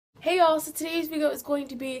Hey y'all, so today's video is going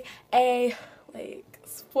to be a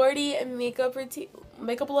sporty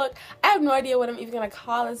makeup look. I have no idea what I'm even gonna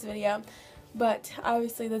call this video, but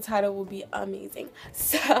obviously the title will be amazing.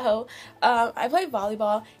 So I play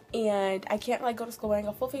volleyball and I can't go to school wearing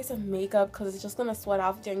a full face of makeup because it's just gonna sweat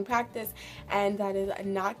off during practice, and that is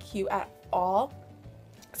not cute at all.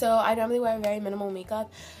 So I normally wear very minimal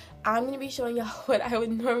makeup. I'm going to be showing y'all what I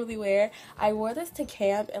would normally wear. I wore this to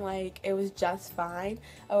camp and it was just fine.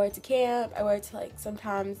 I wore it to camp, I wore it to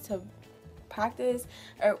sometimes to practice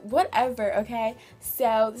or whatever, okay?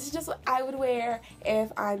 So this is just what I would wear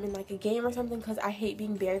if I'm in a game or something, because I hate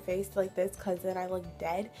being barefaced like this because then I look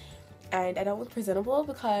dead and I don't look presentable,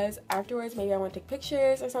 because afterwards maybe I want to take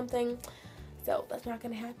pictures or something. So that's not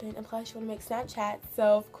going to happen, and plus you want to make Snapchat, so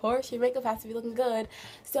of course your makeup has to be looking good.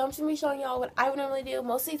 So I'm just going to be showing y'all what I would normally do.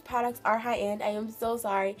 Most of these products are high-end. I am so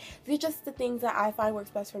sorry. These are just the things that I find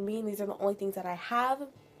works best for me, and these are the only things that I have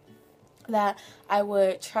that I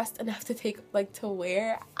would trust enough to take to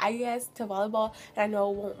wear, I guess, to volleyball, and I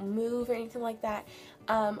know it won't move or anything like that.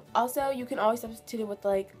 Also, you can always substitute it with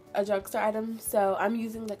a drugstore item. So I'm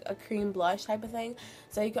using a cream blush type of thing,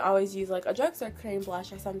 so you can always use a drugstore cream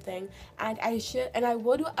blush or something. And I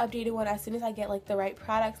will do an updated one as soon as I get the right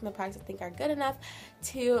products and the products I think are good enough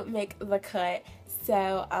to make the cut.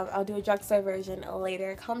 So I'll do a drugstore version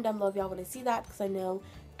later. Comment down below if y'all want to see that, because I know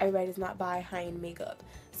everybody does not buy high-end makeup.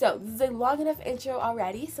 So this is a long enough intro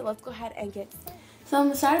already, so let's go ahead and get started. So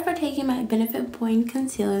I'm started by taking my Benefit Point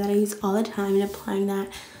concealer that I use all the time and applying that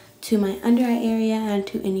to my under eye area and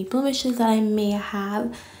to any blemishes that I may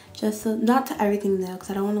have. Just so, not to everything though, because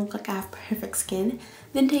I don't want to look like I have perfect skin.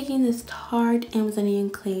 Then taking this Tarte Amazonian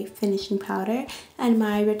Clay finishing powder and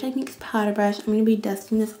my Red Techniques powder brush, I'm going to be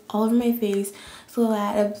dusting this all over my face so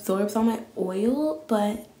that it absorbs all my oil,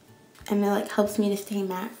 and it helps me to stay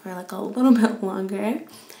matte for a little bit longer.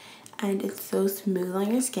 And it's so smooth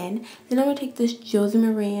on your skin. Then I'm going to take this Josie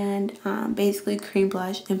Maran basically cream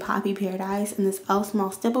blush in Poppy Paradise and this e.l.f. small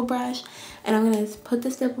stipple brush, and I'm going to put the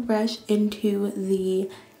stipple brush into the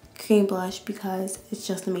cream blush because it's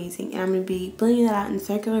just amazing. And I'm going to be blending that out in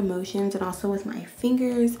circular motions and also with my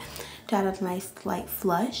fingers to add a nice light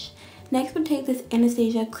flush. Next, I'm going to take this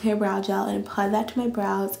Anastasia Clear Brow Gel and apply that to my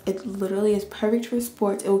brows. It literally is perfect for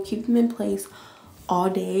sports. It will keep them in place all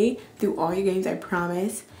day through all your games, I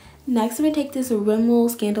promise. Next, I'm going to take this Rimmel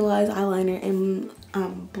Scandalized eyeliner in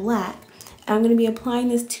black. And I'm going to be applying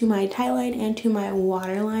this to my tight line and to my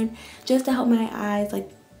waterline just to help my eyes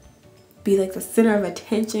be the center of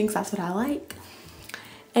attention, because that's what I like.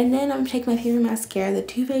 And then I'm going to take my favorite mascara, the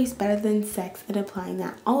Too Faced Better Than Sex, and applying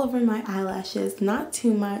that all over my eyelashes. Not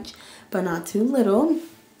too much, but not too little.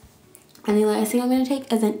 And the last thing I'm going to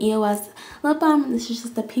take is an EOS lip balm. This is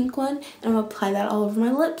just the pink one, and I'm going to apply that all over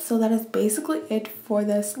my lips. So that is basically it for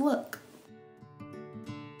this look.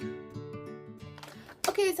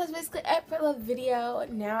 Okay, so that's basically it for the video.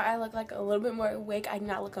 Now I look a little bit more awake. I do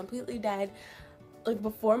not look completely dead.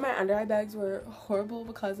 Before, my under eye bags were horrible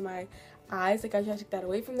because my eyes, I tried to take that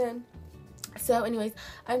away from them. So anyways,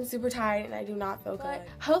 I'm super tired and I do not feel good.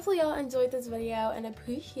 Hopefully y'all enjoyed this video and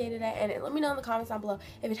appreciated it, and let me know in the comments down below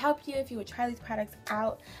if it helped you, if you would try these products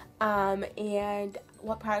out, and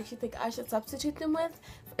what products you think I should substitute them with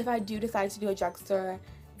if I do decide to do a drugstore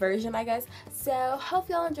version, I guess. So hope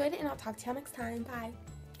y'all enjoyed it, and I'll talk to y'all next time. Bye.